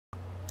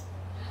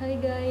Hi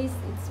guys,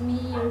 it's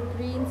me, your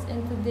Prince,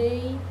 and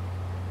today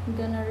I'm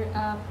gonna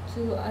react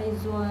to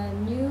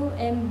IZONE new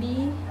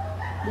MV,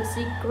 The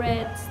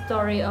Secret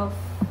Story of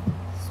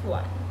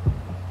Swan.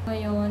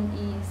 Ngayon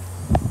is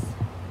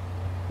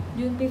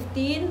June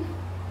 15,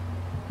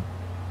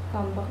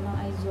 comeback ng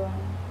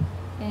IZONE,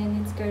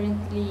 and it's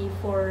currently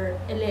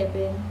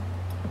 4:11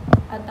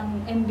 at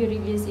ang MV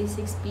release is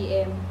 6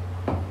 PM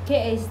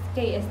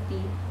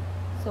KST,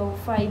 so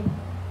 5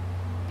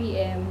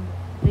 PM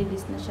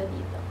release na siya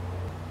dito.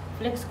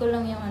 Flex ko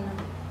lang yung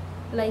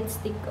light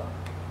stick ko.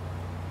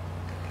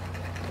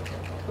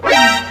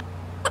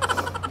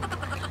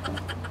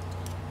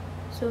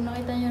 So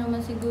nakita niyo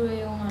naman siguro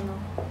yung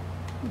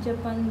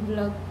Japan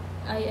vlog,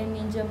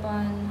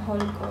 Japan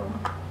haul ko.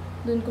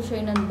 Doon ko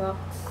siya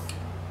in-unbox.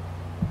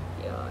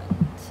 Yun.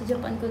 Sa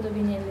Japan ko to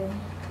binili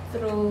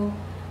through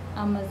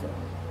Amazon.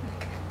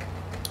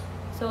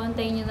 So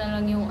antayin niyo na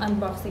lang yung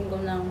unboxing ko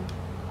ng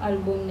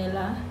album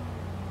nila.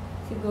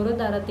 Siguro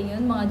darating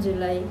yun mga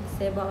July.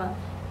 Kasi baka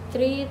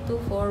 3 to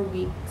 4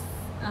 weeks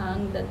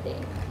ang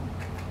dating.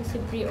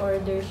 Kasi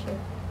pre-order siya.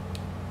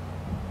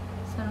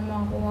 Sana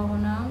makakuha ko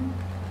ng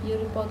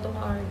Yuri photo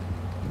card.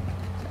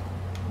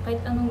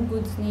 Kahit anong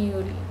goods ni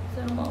Yuri.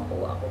 Sana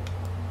makakuha ko.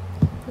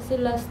 Kasi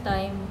last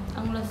time,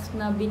 ang last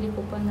na bili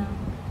ko pa na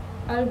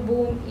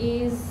album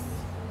is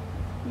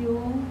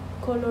yung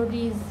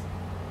Coloriz.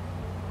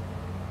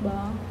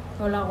 Ba?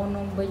 Wala ko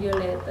nung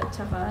violet at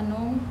saka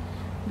nung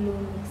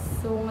Lumis.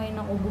 So ngayon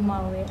ako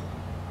bumawi.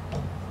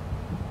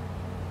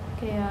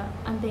 Kaya,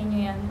 antayin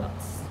nyo yan,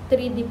 box.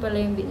 3D pala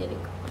yung binili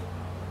ko.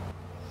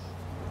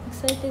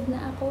 Excited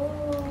na ako.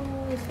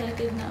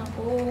 Excited na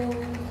ako.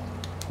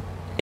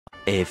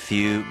 A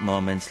few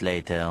moments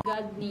later.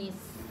 Godness.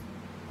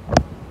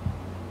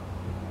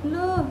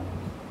 Hello.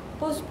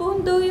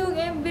 Postpone daw yung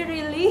MV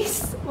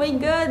release. Oh my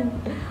God.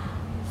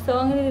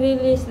 So, ang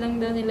release lang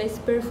daw nila is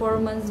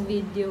performance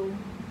video.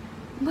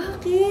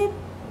 Bakit?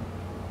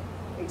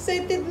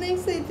 Excited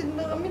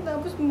na kami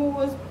tapos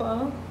bukas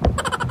pa.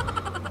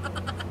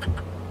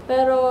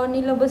 Pero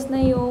nilabas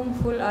na yung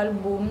full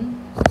album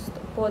sa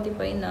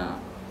Spotify na.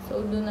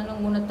 So doon na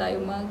lang muna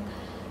tayo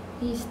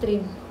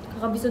mag-stream.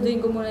 Kakabisaduhin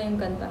ko muna yung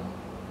kanta.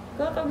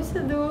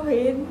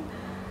 Kakabisaduhin.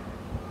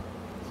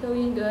 So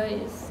yun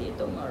guys, see you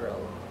tomorrow.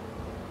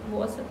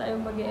 Bukas na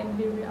tayo mag-MV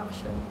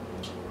reaction.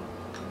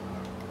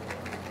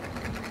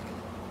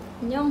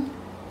 Nyong!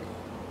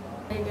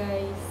 Hi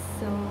guys,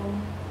 so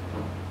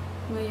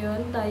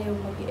ngayon tayo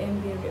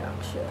mag-MV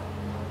reaction.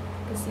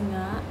 Kasi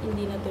nga,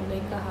 hindi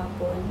natuloy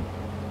kahapon.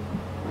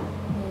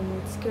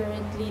 And it's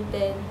currently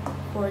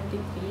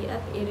 10:43 at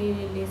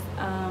i-release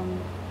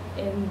ang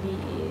MV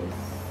is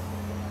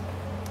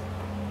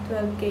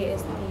 12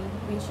 KST,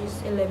 which is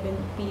 11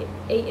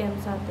 AM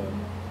sa atin.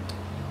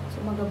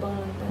 So magabang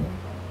lang tayo.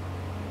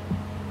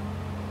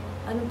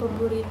 Ano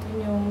paborito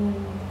nyong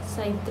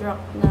side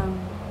track ng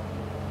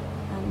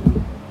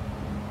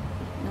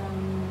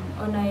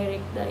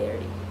ONEIRIC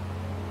Diary?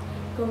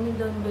 Comment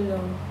down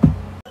below.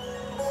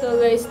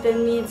 So guys,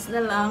 10 minutes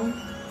na lang.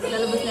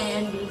 Lalabas na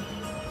yung MV.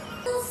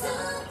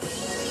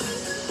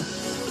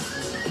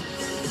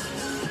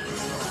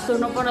 So,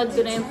 napanood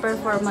ko na yung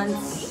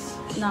performance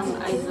ng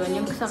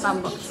IZONE, yung sa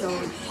comeback show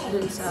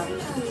dun sa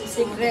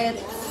Secret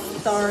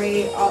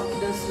Story of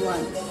the Swan.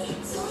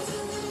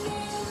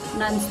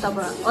 Non-stop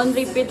ba? On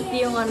repeat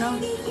yung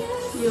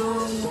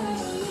yung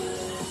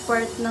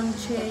part ng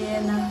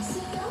Cheye na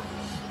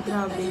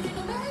grabe,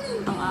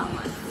 ang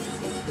angas.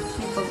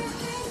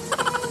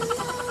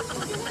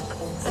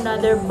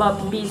 Another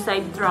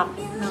bside track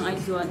ng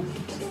IZONE.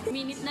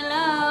 Minute na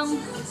lang.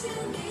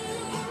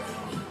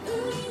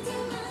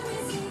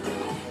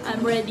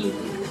 I'm ready.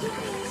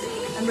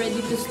 I'm ready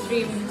to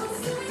stream.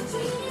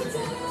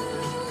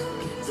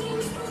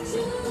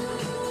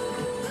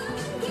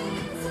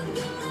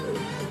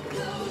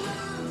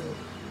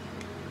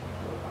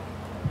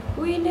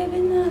 Uy,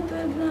 11 na.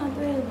 12 na.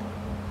 12.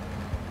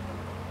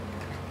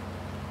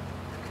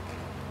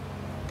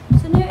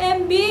 Nasaan na yung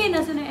MB?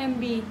 Nasaan na yung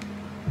MB?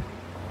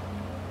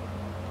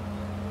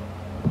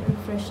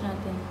 Refresh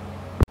natin.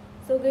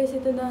 So guys,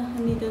 ito na.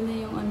 Nandito na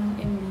yung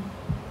MB.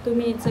 2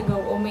 minutes ago.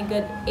 Oh my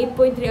God.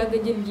 8.3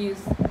 agad yung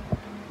views.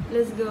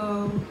 Let's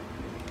go.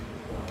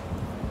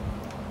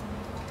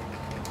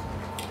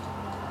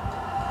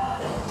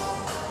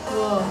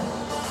 Wow.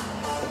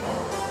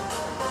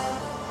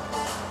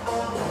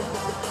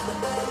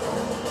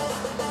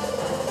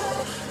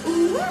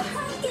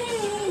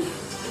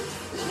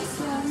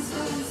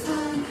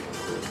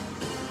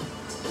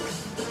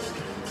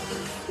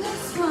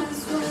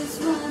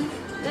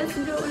 Let's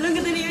go. Look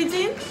at the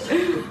Eugene.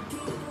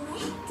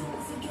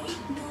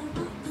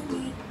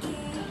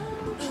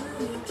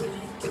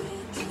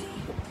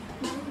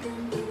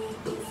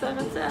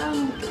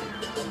 Sangat-sang.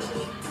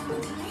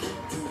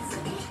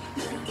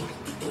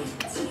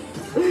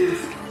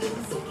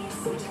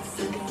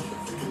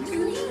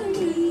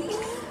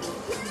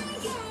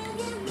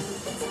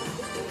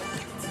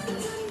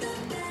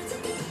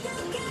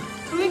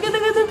 Uy,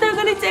 ganda-ganda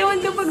talaga ni Chewan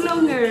kapag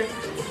longer.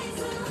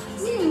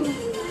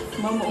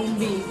 Mama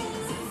Umbi.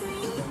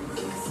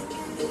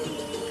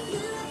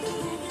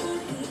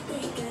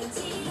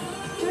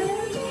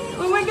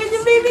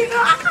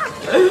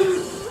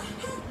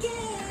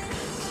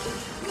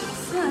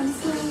 Swan.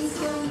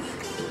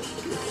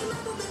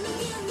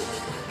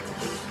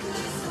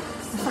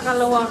 Sa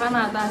kalawakan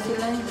ata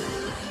sila eh.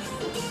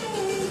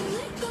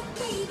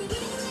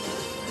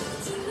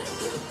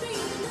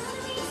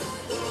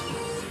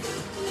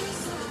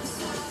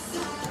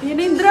 Yun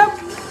yung drop.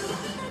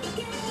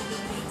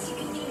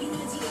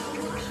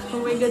 Oh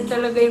my god,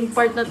 talaga yung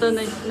part na to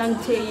ng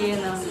Cheye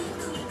na.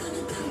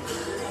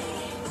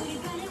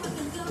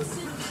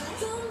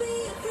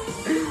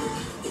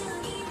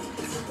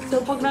 So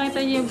pag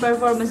nakita niyo yung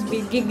performance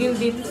beat, gigil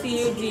dito si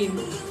Eugene.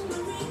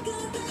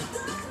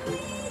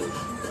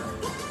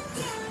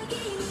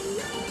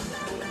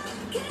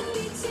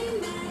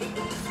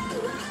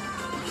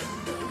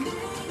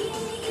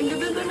 Ang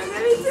ganda talaga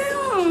ni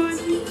Swan.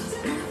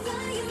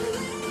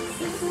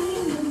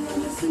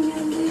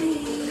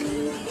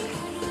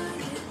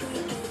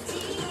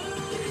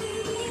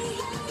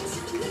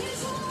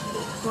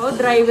 Oh,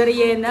 driver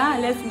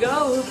Yena. Let's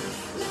go.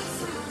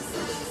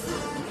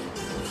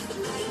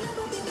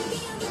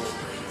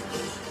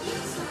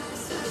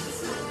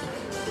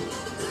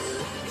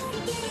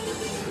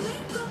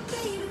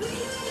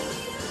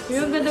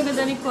 Yung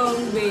ganda-ganda ni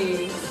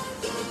Kongbe.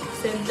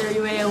 Center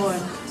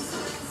Yueon.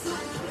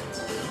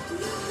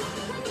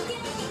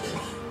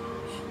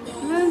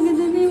 Ah,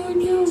 ganda na yun.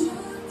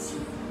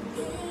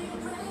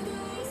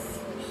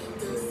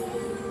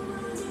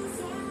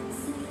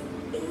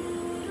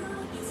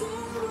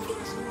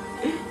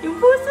 Yung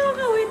puso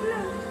ka, wait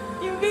lang.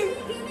 Yung babe,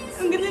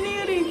 ang ganda ni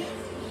Yuri.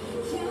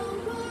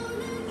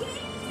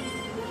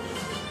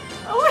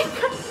 Oh my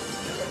god!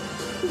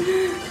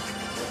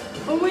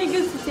 Oh my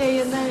god, si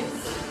Cheye na.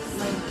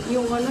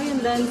 Yung ano,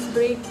 yung dance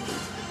break.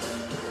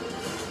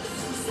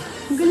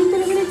 Ang galing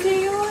talaga ni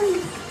Cheye yun.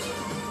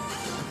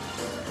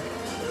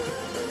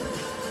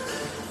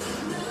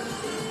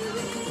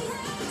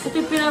 Ito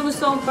yung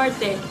pinagusto kong part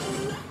eh.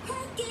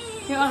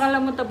 Yung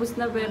akala mo tapos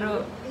na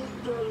pero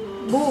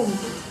boom!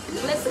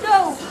 Let's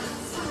go!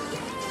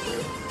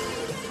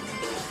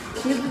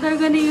 Ganda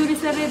talaga ni Yuri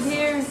sa red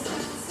hair.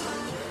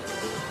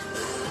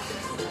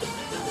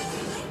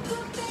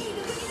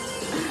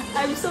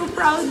 I'm so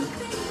proud.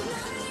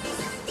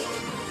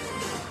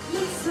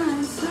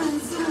 Swan.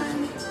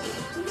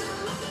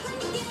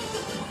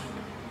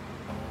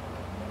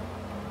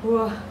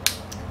 Wow.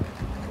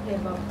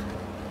 Tebak.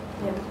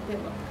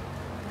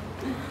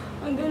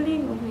 Ang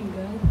galing. Oh my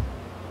god.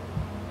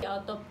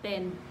 Out of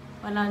 10.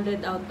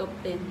 100 out of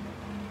 10.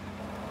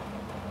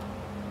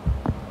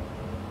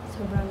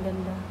 Sobrang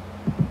ganda.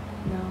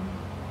 No.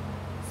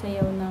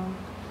 Sayaw ng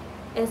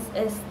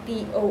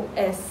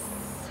SSTOS.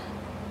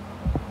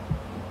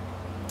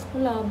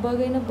 Wala.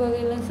 Bagay na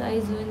bagay lang sa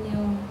IZONE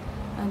yung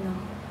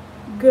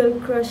girl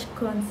crush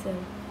concept.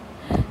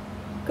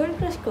 Girl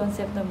crush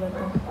concept na ba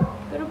to?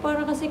 Pero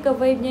parang kasi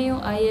ka-vibe niya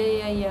yung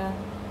ayayaya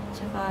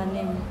tsaka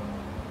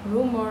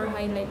rumor,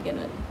 highlight,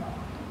 ganun.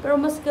 Pero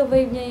mas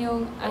ka-vibe niya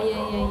yung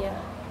ayayaya.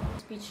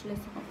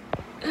 Speechless ako.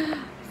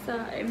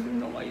 Sa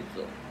no kayo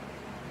to.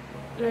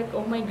 Like,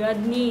 oh my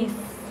god, miss.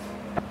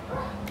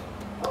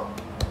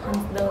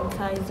 Hands down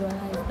sa IZONE,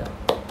 hands down.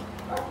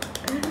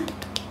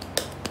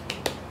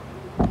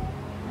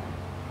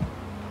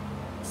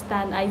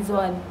 Stan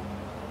IZONE.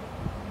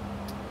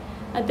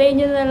 Antayin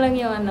nyo na lang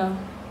yung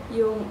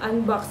yung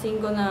unboxing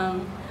ko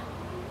ng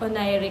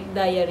ONEIRIC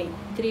Diary.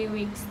 3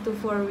 weeks to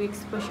 4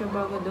 weeks pa siya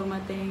bago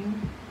dumating.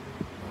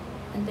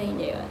 Antayin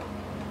nyo yun.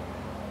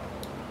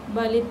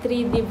 Bali,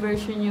 3D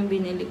version yung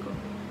binili ko.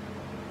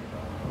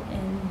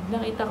 And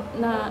nakita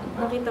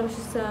ko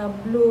siya sa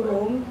Blue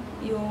Room,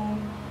 yung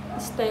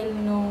style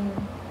nung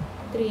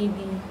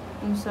 3D.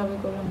 Yung sabi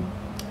ko lang,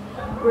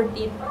 worth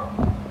it.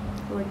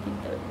 Worth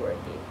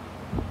it.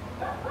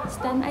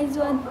 Stan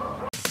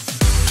IZONE.